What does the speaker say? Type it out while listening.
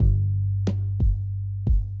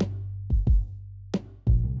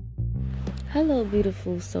Hello,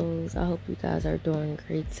 beautiful souls. I hope you guys are doing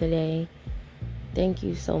great today. Thank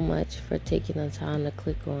you so much for taking the time to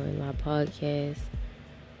click on my podcast.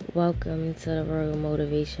 Welcome to the Royal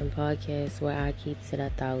Motivation Podcast, where I keep it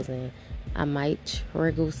 1,000. I might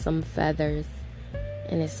trigger some feathers,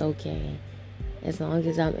 and it's okay. As long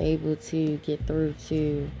as I'm able to get through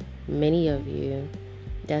to many of you,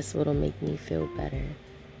 that's what'll make me feel better.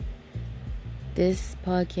 This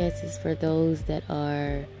podcast is for those that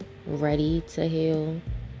are ready to heal,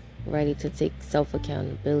 ready to take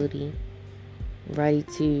self-accountability, ready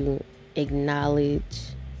to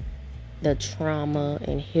acknowledge the trauma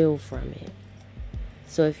and heal from it.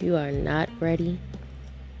 So if you are not ready,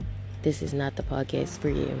 this is not the podcast for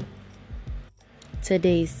you.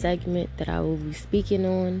 Today's segment that I will be speaking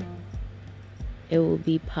on, it will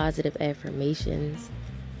be positive affirmations.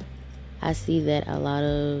 I see that a lot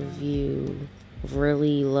of you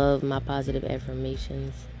really love my positive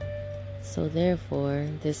affirmations. So therefore,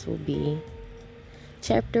 this will be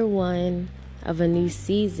chapter 1 of a new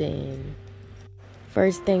season.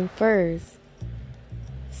 First thing first,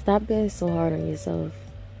 stop being so hard on yourself.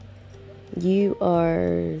 You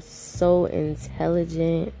are so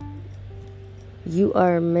intelligent. You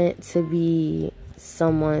are meant to be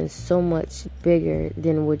someone so much bigger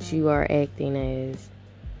than what you are acting as.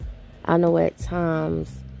 I know at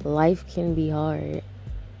times life can be hard.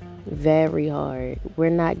 Very hard.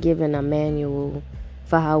 We're not given a manual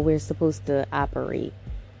for how we're supposed to operate.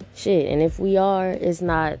 Shit, and if we are, it's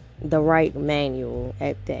not the right manual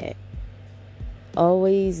at that.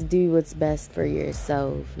 Always do what's best for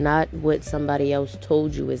yourself, not what somebody else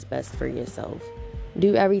told you is best for yourself.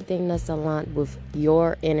 Do everything that's aligned with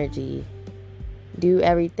your energy. Do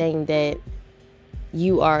everything that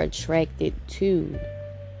you are attracted to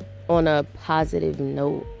on a positive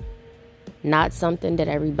note. Not something that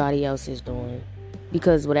everybody else is doing.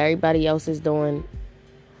 Because what everybody else is doing,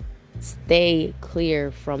 stay clear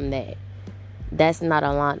from that. That's not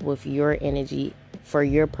aligned with your energy for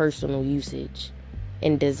your personal usage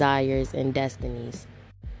and desires and destinies.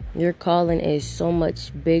 Your calling is so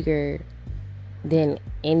much bigger than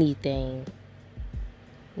anything.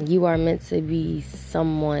 You are meant to be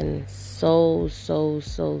someone so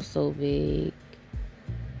big.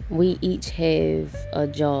 We each have a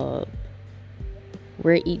job.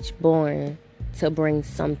 We're each born to bring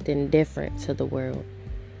something different to the world.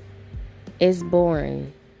 It's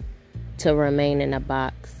born to remain in a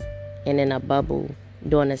box and in a bubble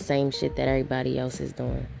doing the same shit that everybody else is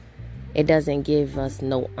doing. It doesn't give us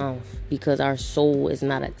no oomph because our soul is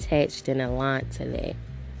not attached and aligned to that.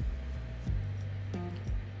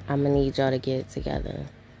 I'm gonna need y'all to get it together.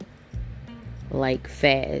 Like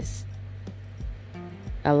fast.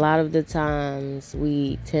 A lot of the times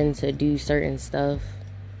we tend to do certain stuff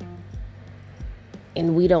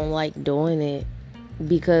and we don't like doing it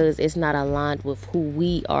because it's not aligned with who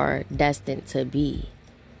we are destined to be.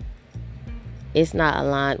 It's not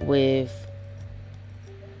aligned with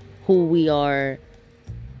who we are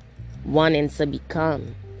wanting to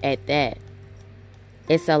become at that.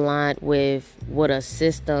 It's aligned with what a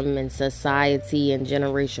system and society and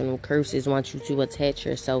generational curses want you to attach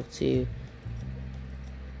yourself to.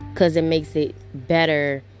 Because it makes it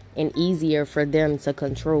better and easier for them to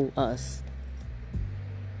control us.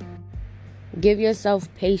 Give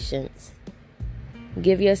yourself patience.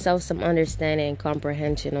 Give yourself some understanding and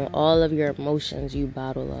comprehension on all of your emotions you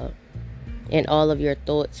bottle up. And all of your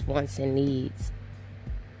thoughts, wants, and needs.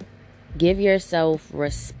 Give yourself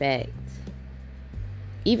respect.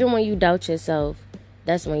 Even when you doubt yourself,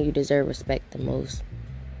 that's when you deserve respect the most.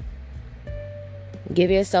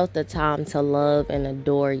 Give yourself the time to love and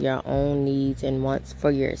adore your own needs and wants for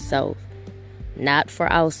yourself. Not for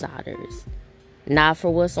outsiders. Not for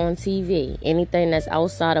what's on TV. Anything that's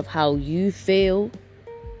outside of how you feel,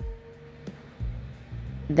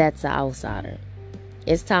 that's an outsider.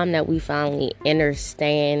 It's time that we finally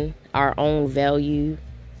understand our own value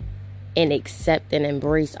and accept and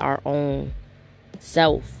embrace our own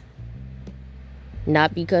self.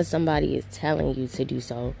 Not because somebody is telling you to do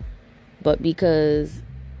so, but because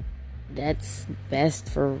that's best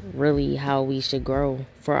for really how we should grow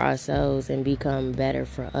for ourselves and become better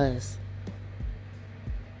for us.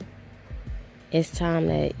 It's time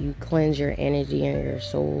that you cleanse your energy and your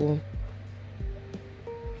soul.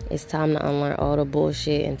 It's time to unlearn all the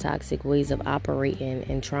bullshit and toxic ways of operating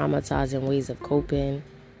and traumatizing ways of coping.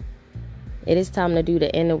 It is time to do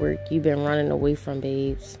the inner work you've been running away from,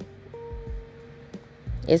 babes.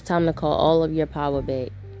 It's time to call all of your power back.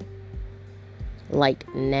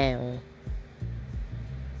 Like now.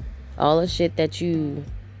 All the shit that you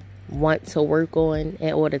want to work on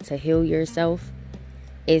in order to heal yourself,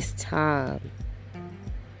 It's time.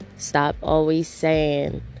 Stop always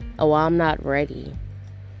saying, oh, I'm not ready.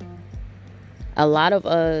 A lot of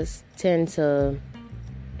us tend to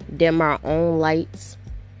dim our own lights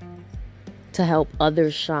to help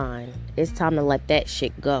others shine. It's time to let that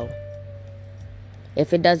shit go.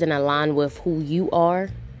 If it doesn't align with who you are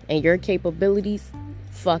and your capabilities,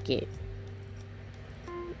 fuck it.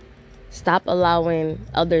 Stop allowing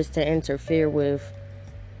others to interfere with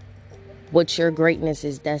what your greatness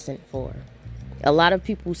is destined for. A lot of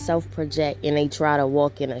people self-project and they try to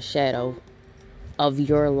walk in a shadow of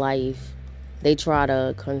your life. They try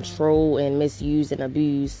to control and misuse and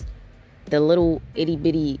abuse the little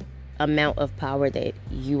itty-bitty amount of power that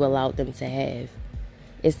you allowed them to have.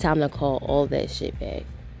 It's time to call all that shit back.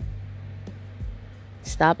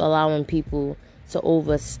 Stop allowing people to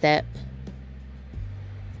overstep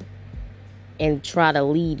and try to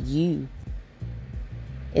lead you.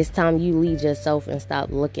 It's time you lead yourself and stop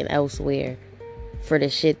looking elsewhere for the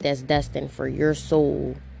shit that's destined for your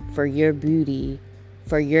soul, for your beauty,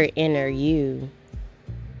 for your inner you.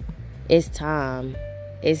 It's time.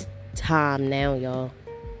 It's time now, y'all.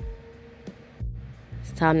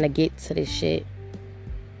 It's time to get to the shit.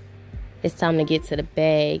 It's time to get to the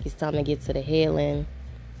bag. It's time to get to the healing.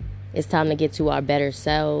 It's time to get to our better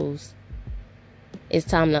selves. It's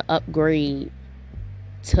time to upgrade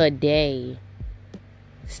today.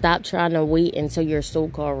 Stop trying to wait until you're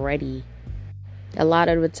so-called ready. A lot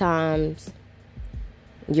of the times,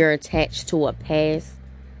 you're attached to a past,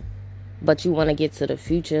 but you want to get to the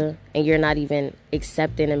future, and you're not even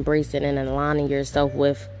accepting, embracing, and aligning yourself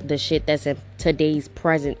with the shit that's in today's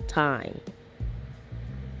present time.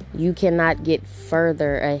 You cannot get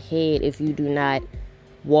further ahead if you do not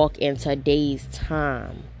walk in today's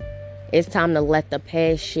time. It's time to let the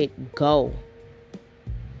past shit go.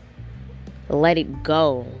 Let it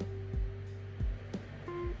go.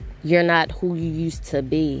 You're not who you used to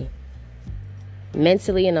be.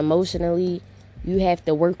 Mentally and emotionally, you have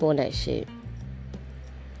to work on that shit.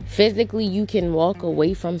 Physically, you can walk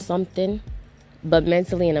away from something, but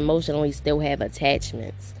mentally and emotionally still have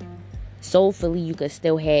attachments. Soulfully, you could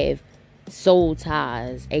still have soul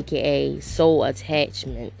ties, aka soul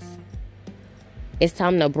attachments. It's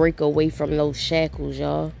time to break away from those shackles,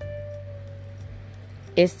 y'all.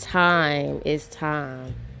 It's time. It's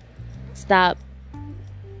time. Stop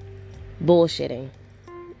bullshitting.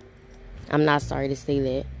 I'm not sorry to say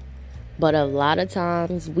that. But a lot of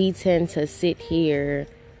times we tend to sit here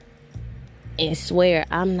and swear,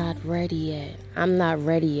 I'm not ready yet. I'm not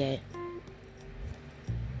ready yet.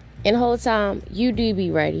 And the whole time, you do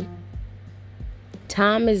be ready.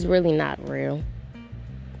 Time is really not real.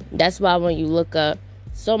 That's why when you look up,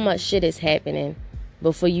 so much shit is happening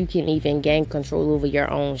before you can even gain control over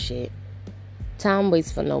your own shit. Time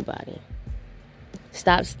waits for nobody.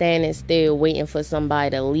 Stop standing still waiting for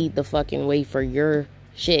somebody to lead the fucking way for your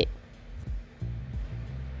shit.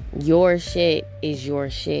 Your shit is your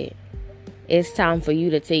shit. It's time for you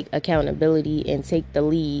to take accountability and take the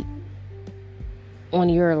lead on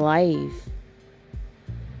your life.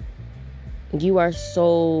 You are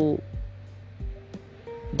so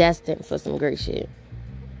destined for some great shit.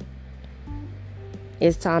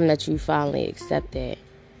 It's time that you finally accept that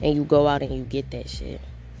and you go out and you get that shit.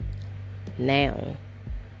 Now.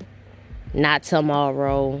 Not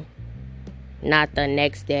tomorrow. Not the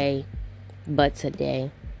next day. But today.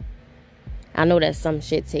 I know that some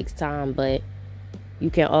shit takes time, but you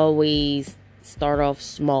can always start off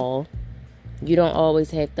small. You don't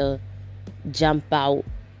always have to jump out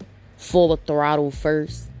full throttle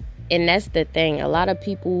first. And that's the thing. A lot of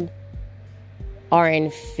people are in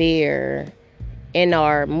fear and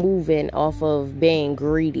are moving off of being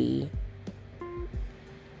greedy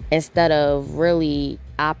instead of really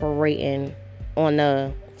operating on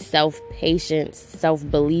a self-patience,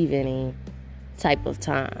 self-believing type of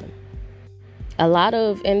time. A lot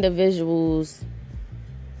of individuals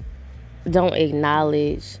don't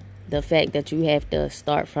acknowledge the fact that you have to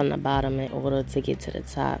start from the bottom in order to get to the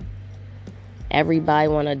top. Everybody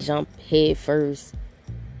want to jump head first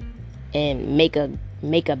and make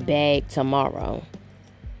a bag tomorrow.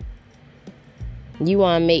 You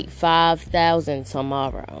want to make 5,000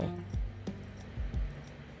 tomorrow.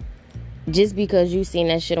 Just because you seen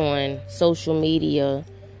that shit on social media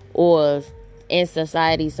or in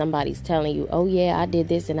society, somebody's telling you, oh yeah, I did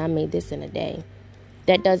this and I made this in a day.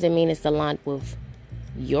 That doesn't mean it's aligned with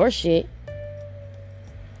your shit.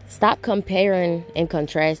 Stop comparing and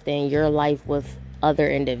contrasting your life with other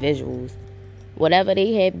individuals. Whatever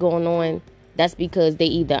they have going on, that's because they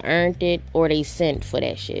either earned it or they sent for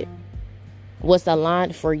that shit. What's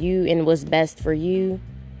aligned for you and what's best for you,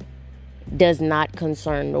 does not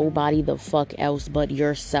concern nobody the fuck else but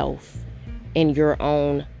yourself in your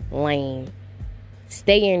own lane.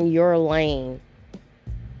 Stay in your lane.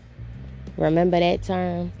 Remember that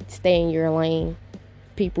term? Stay in your lane.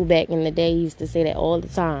 People back in the day used to say that all the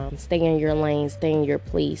time. Stay in your lane, stay in your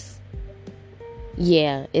place.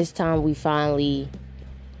 Yeah, it's time we finally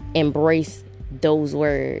embrace those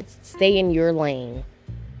words. Stay in your lane.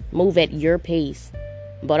 Move at your pace,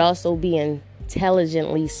 but also be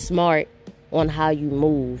intelligently smart on how you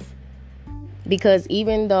move. Because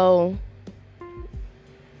even though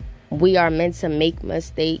we are meant to make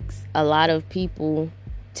mistakes, a lot of people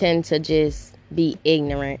tend to just be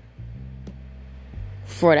ignorant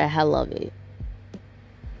for the hell of it.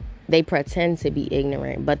 They pretend to be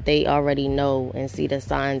ignorant, but they already know and see the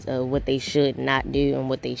signs of what they should not do and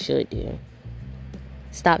what they should do.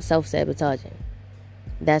 Stop self-sabotaging.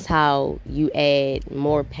 That's how you add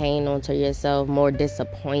more pain onto yourself, more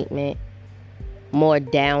disappointment, more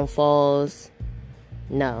downfalls.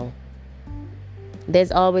 No.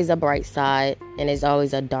 There's always a bright side and there's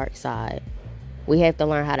always a dark side. We have to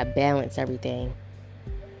learn how to balance everything.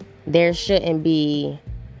 There shouldn't be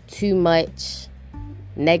too much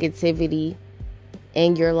negativity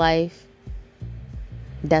in your life.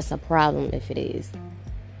 That's a problem if it is.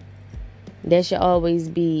 There should always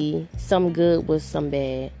be some good with some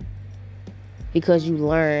bad, because you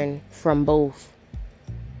learn from both.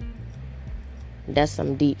 That's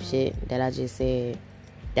some deep shit that I just said.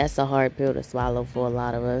 That's a hard pill to swallow for a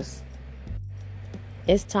lot of us.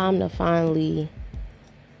 It's time to finally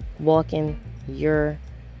walk in your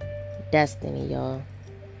destiny, y'all.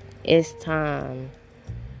 It's time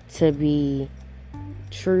to be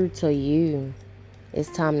true to you. It's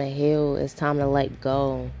time to heal. It's time to let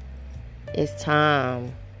go. It's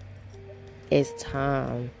time. It's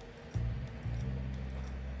time.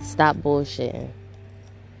 Stop bullshitting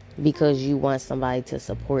because you want somebody to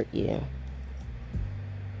support you.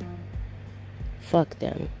 Fuck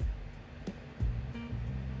them.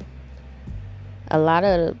 A lot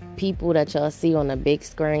of the people that y'all see on the big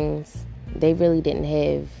screens, they really didn't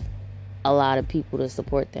have a lot of people to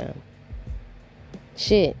support them.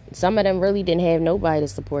 Shit, some of them really didn't have nobody to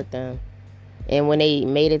support them. And when they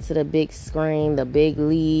made it to the big screen, the big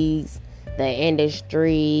leagues, the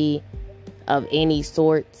industry of any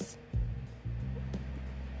sorts,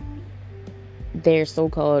 their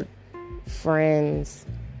so-called friends,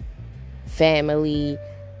 family,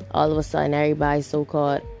 all of a sudden everybody's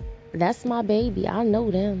so-called, that's my baby, I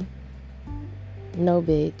know them. No,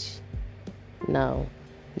 bitch. No.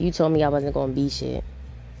 You told me I wasn't gonna be shit.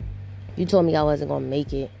 You told me I wasn't gonna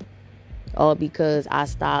make it. All because I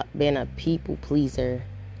stopped being a people pleaser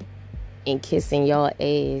and kissing y'all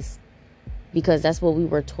ass. Because that's what we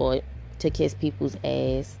were taught, to kiss people's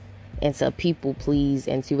ass and to people please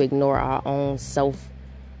and to ignore our own self.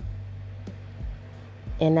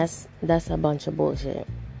 And that's a bunch of bullshit.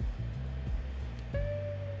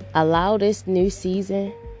 Allow this new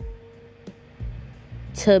season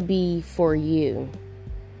to be for you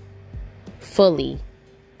fully.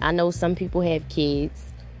 I know some people have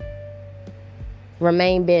kids.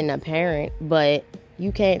 Remain being a parent, but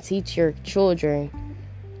you can't teach your children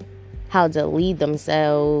how to lead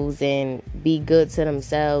themselves and be good to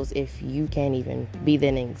themselves if you can't even be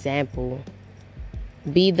the example.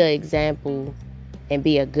 Be the example and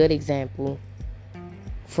be a good example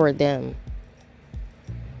for them.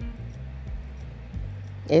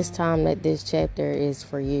 It's time that this chapter is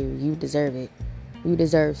for you. You deserve it. You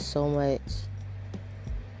deserve so much.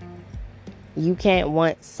 You can't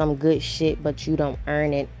want some good shit, but you don't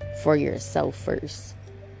earn it for yourself first.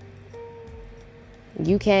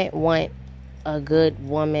 You can't want a good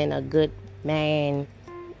woman, a good man,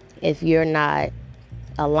 if you're not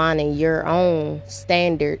aligning your own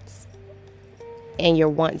standards and your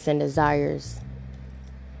wants and desires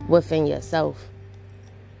within yourself.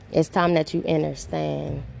 It's time that you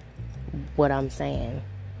understand what I'm saying.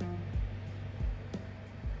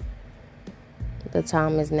 The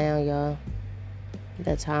time is now, y'all.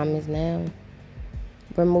 The time is now.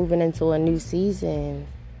 We're moving into a new season.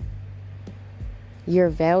 You're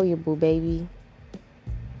valuable, baby.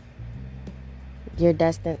 You're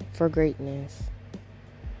destined for greatness.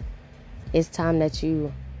 It's time that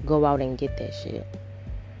you go out and get that shit.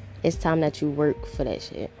 It's time that you work for that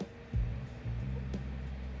shit.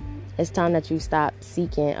 It's time that you stop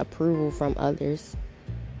seeking approval from others.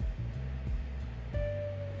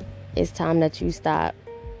 It's time that you stop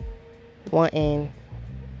wanting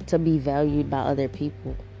to be valued by other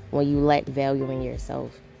people when you lack value in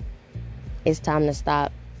yourself. It's time to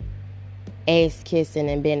stop ass kissing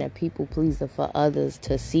and being a people pleaser for others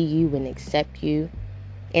to see you and accept you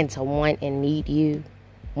and to want and need you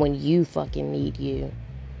when you fucking need you.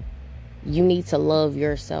 You need to love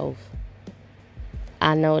yourself.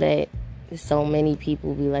 I know that so many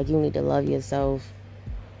people be like, you need to love yourself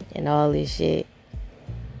and all this shit.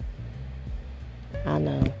 I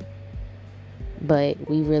know. But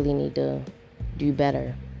we really need to do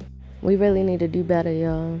better. We really need to do better,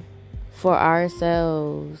 y'all. For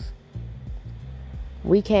ourselves.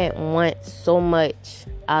 We can't want so much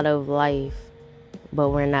out of life, but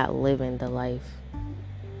we're not living the life.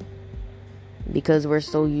 Because we're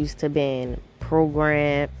so used to being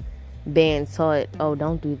programmed, being taught, oh,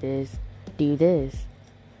 don't do this, do this.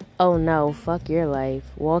 Oh no, fuck your life.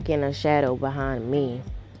 Walk in a shadow behind me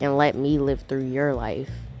and let me live through your life.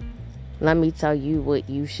 Let me tell you what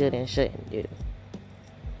you should and shouldn't do.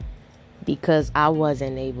 Because I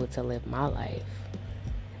wasn't able to live my life.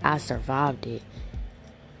 I survived it.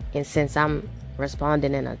 And since I'm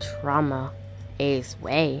responding in a trauma-ass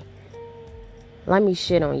way, let me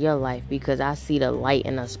shit on your life because I see the light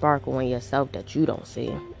and the sparkle in yourself that you don't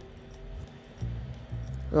see.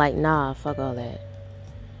 Like, nah, fuck all that.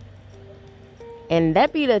 And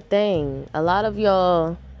that be the thing. A lot of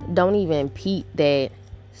y'all don't even peep that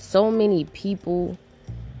so many people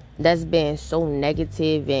that's been so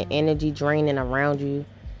negative and energy draining around you,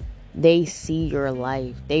 they see your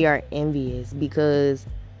life. They are envious because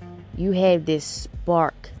you have this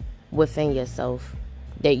spark within yourself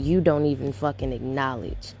that you don't even fucking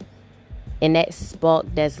acknowledge. And that spark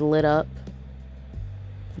that's lit up,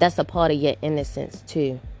 that's a part of your innocence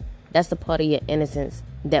too. That's a part of your innocence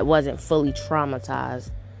that wasn't fully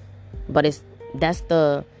traumatized. But that's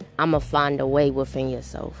the I'ma find a way within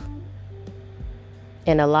yourself.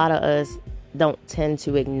 And a lot of us don't tend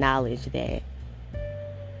to acknowledge that.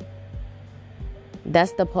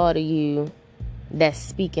 That's the part of you that's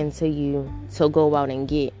speaking to you to go out and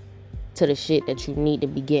get to the shit that you need to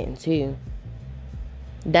be getting to.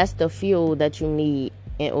 That's the fuel that you need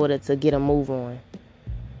in order to get a move on.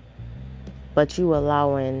 But you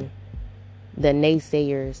allowing the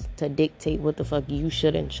naysayers to dictate what the fuck you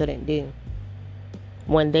should and shouldn't do.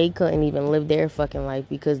 When they couldn't even live their fucking life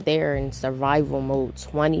because they're in survival mode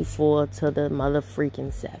 24 to the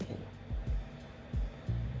motherfreaking 7.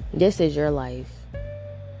 This is your life.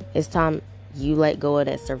 It's time you let go of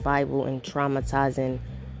that survival and traumatizing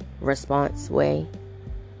response way.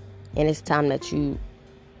 And it's time that you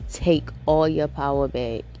take all your power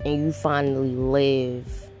back and you finally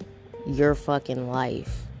live your fucking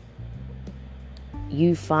life.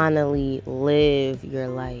 You finally live your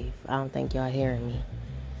life. I don't think y'all hearing me.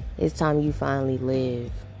 It's time you finally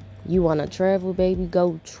live. You want to travel, baby?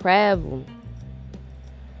 Go travel.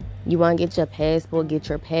 You want to get your passport? Get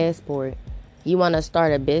your passport. You want to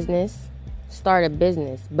start a business? Start a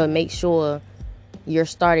business. But make sure you're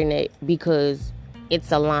starting it because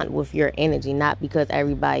it's aligned with your energy, not because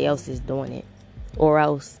everybody else is doing it. Or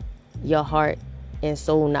else your heart and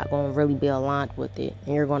soul not going to really be aligned with it.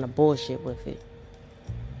 And you're going to bullshit with it.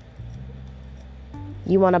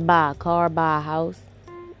 You want to buy a car, buy a house?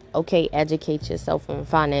 Okay, educate yourself on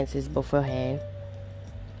finances beforehand.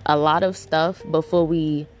 A lot of stuff, before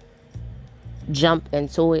we jump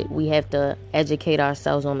into it, we have to educate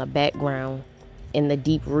ourselves on the background and the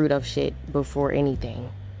deep root of shit before anything.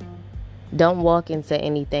 Don't walk into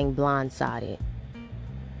anything blindsided.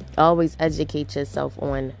 Always educate yourself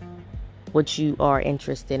on what you are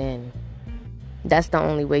interested in. That's the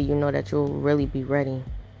only way you know that you'll really be ready.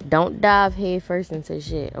 Don't dive head first into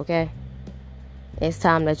shit, okay? It's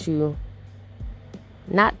time that you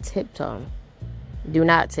not tiptoe. Do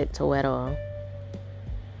not tiptoe at all.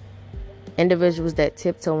 Individuals that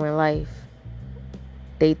tiptoe in life,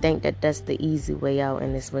 they think that that's the easy way out,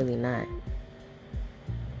 and it's really not.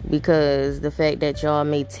 Because the fact that y'all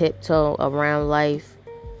may tiptoe around life,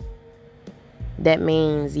 that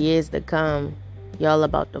means years to come, y'all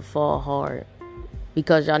about to fall hard.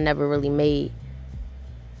 Because y'all never really made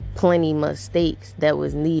plenty mistakes that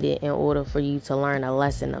was needed in order for you to learn a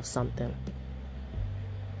lesson of something.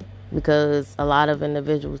 Because a lot of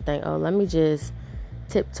individuals think, oh, let me just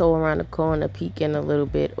tiptoe around the corner, peek in a little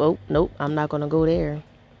bit. Oh, nope, I'm not going to go there.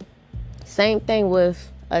 Same thing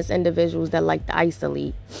with us individuals that like to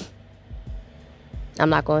isolate. I'm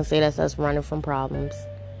not going to say that's us running from problems.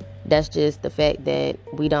 That's just the fact that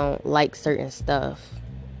we don't like certain stuff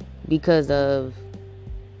because of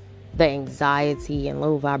the anxiety and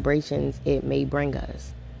low vibrations it may bring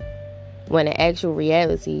us. When in actual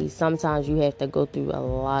reality, sometimes you have to go through a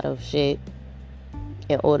lot of shit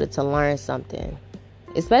in order to learn something.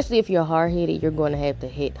 Especially if you're hard-headed, you're going to have to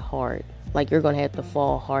hit hard. Like, you're going to have to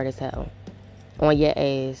fall hard as hell on your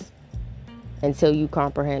ass until you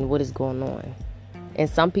comprehend what is going on. And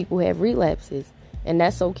some people have relapses, and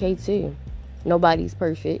that's okay too. Nobody's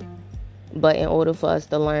perfect. But in order for us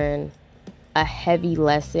to learn a heavy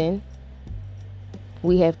lesson,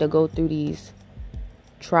 we have to go through these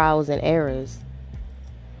trials and errors.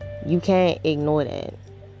 You can't ignore that.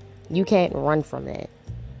 You can't run from that.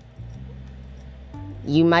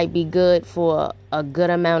 You might be good for a good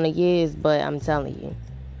amount of years, but I'm telling you,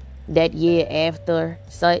 that year after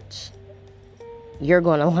such, you're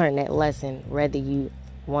going to learn that lesson whether you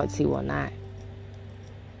want to or not.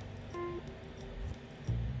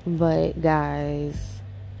 But guys,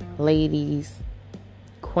 ladies,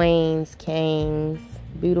 queens, kings,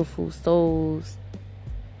 beautiful souls,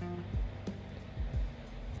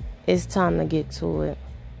 it's time to get to it.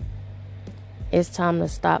 It's time to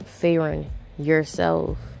stop fearing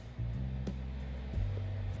yourself.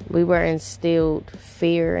 We were instilled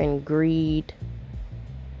fear and greed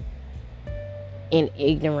and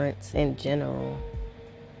ignorance in general.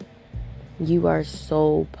 You are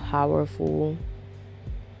so powerful.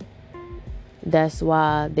 That's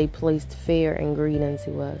why they placed fear and greed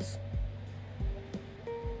into us,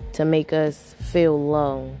 to make us feel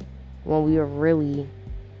low when we are really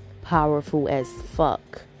powerful as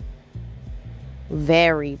fuck.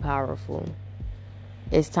 Very powerful.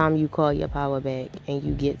 It's time you call your power back and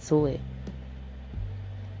you get to it.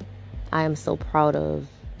 I am so proud of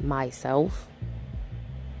myself.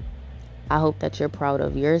 I hope that you're proud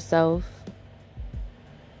of yourself.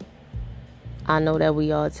 I know that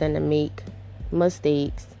we all tend to make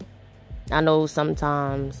mistakes. I know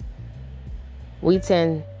sometimes we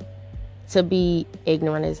tend to be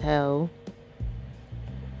ignorant as hell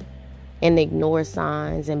and ignore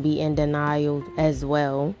signs and be in denial as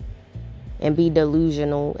well and be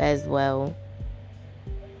delusional as well.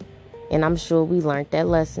 And I'm sure we learned that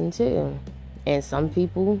lesson too. And some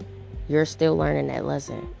people, you're still learning that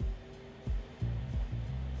lesson.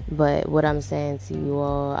 But what I'm saying to you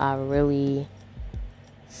all, I really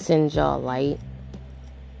send y'all light.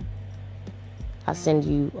 I send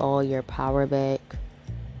you all your power back.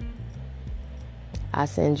 I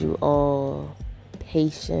send you all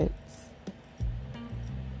patience.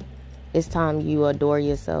 It's time you adore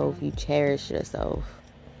yourself, you cherish yourself.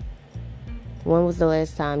 When was the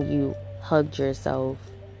last time you hugged yourself,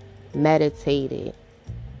 meditated,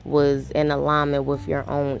 was in alignment with your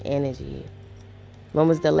own energy? When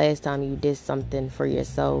was the last time you did something for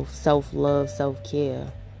yourself, self-love,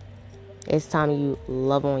 self-care? It's time you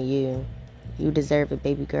love on you. You deserve it,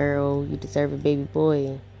 baby girl. You deserve it, baby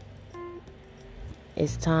boy.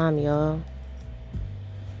 It's time, y'all.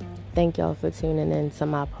 Thank y'all for tuning in to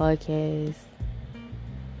my podcast.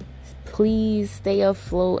 Please stay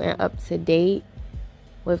afloat and up to date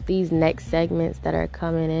with these next segments that are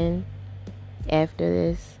coming in after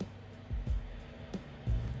this.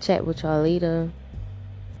 Chat with y'all later.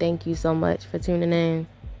 Thank you so much for tuning in.